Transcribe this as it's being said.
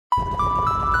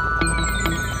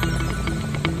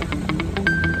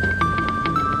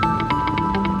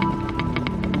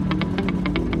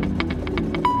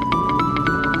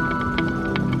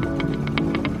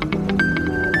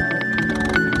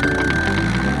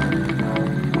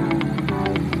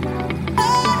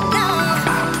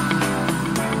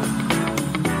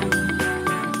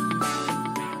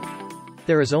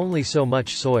there is only so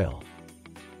much soil.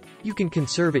 You can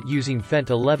conserve it using Fendt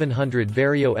 1100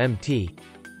 Vario MT.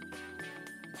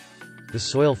 The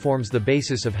soil forms the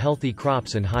basis of healthy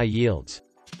crops and high yields.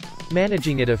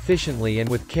 Managing it efficiently and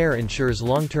with care ensures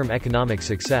long-term economic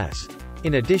success.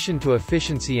 In addition to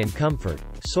efficiency and comfort,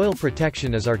 soil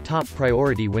protection is our top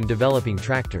priority when developing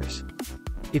tractors.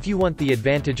 If you want the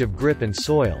advantage of grip and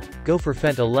soil, go for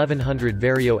Fendt 1100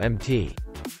 Vario MT.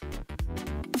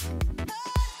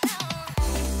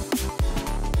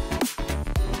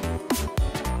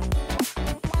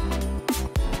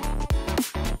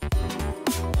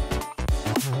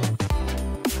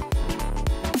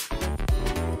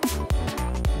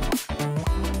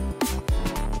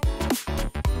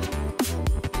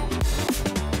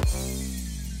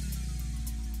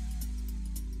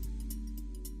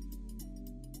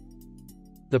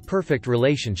 The perfect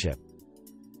relationship.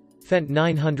 Fendt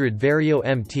 900 Vario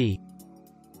MT.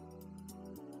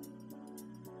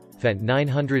 Fendt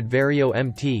 900 Vario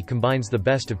MT combines the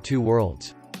best of two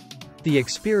worlds. The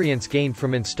experience gained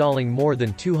from installing more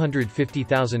than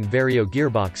 250,000 Vario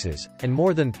gearboxes, and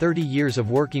more than 30 years of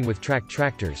working with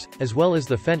tractors, as well as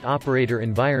the Fendt operator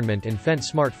environment and Fendt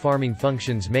Smart Farming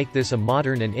functions make this a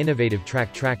modern and innovative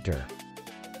tractor.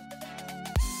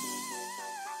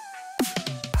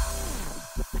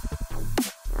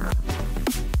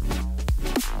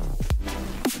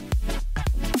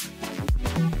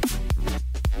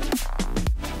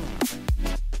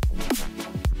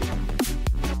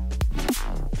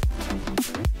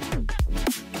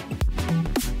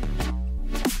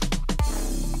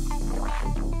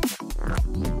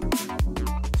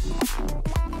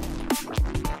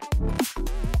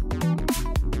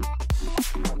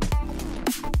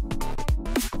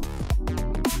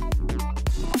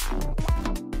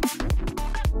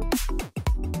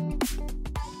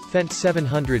 Fendt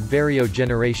 700 Vario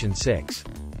Generation 6.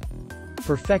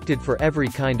 Perfected for every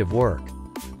kind of work.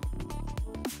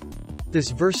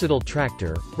 This versatile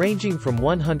tractor, ranging from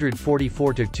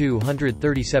 144 to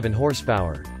 237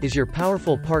 horsepower, is your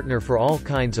powerful partner for all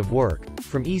kinds of work,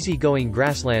 from easy-going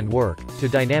grassland work, to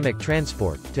dynamic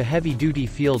transport, to heavy-duty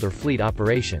field or fleet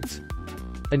operations.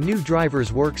 A new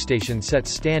driver's workstation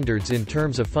sets standards in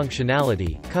terms of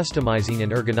functionality, customizing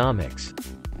and ergonomics.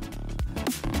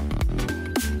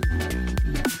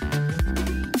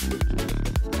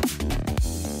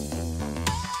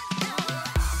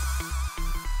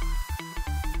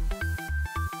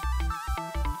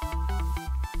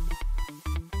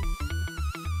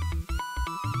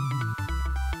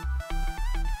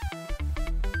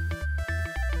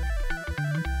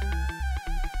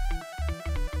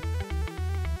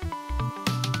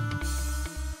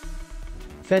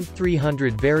 Fendt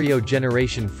 300 Vario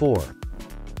Generation 4.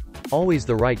 Always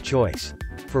the right choice.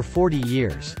 For 40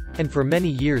 years. And for many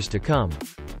years to come.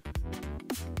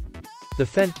 The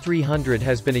Fendt 300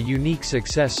 has been a unique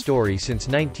success story since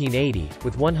 1980,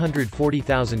 with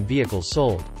 140,000 vehicles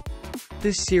sold.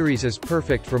 This series is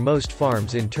perfect for most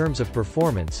farms in terms of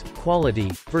performance,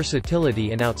 quality,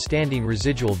 versatility and outstanding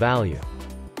residual value.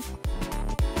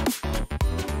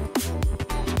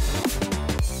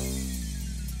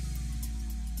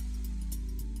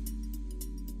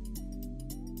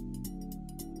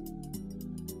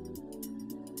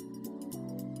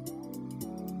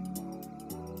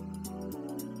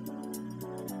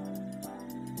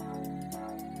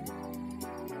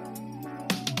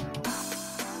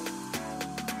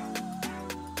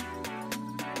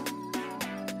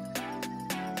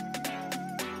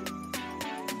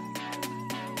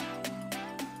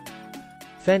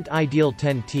 Fendt Ideal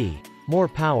 10T. More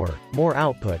power, more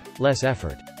output, less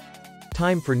effort.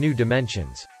 Time for new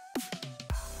dimensions.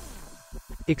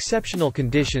 Exceptional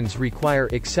conditions require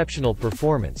exceptional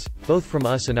performance, both from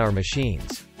us and our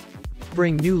machines.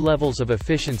 Bring new levels of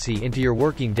efficiency into your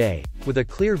working day, with a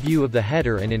clear view of the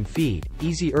header and in feed,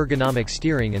 easy ergonomic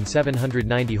steering and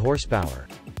 790 horsepower.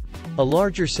 A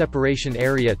larger separation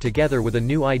area together with a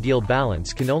new ideal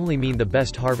balance can only mean the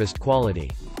best harvest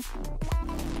quality.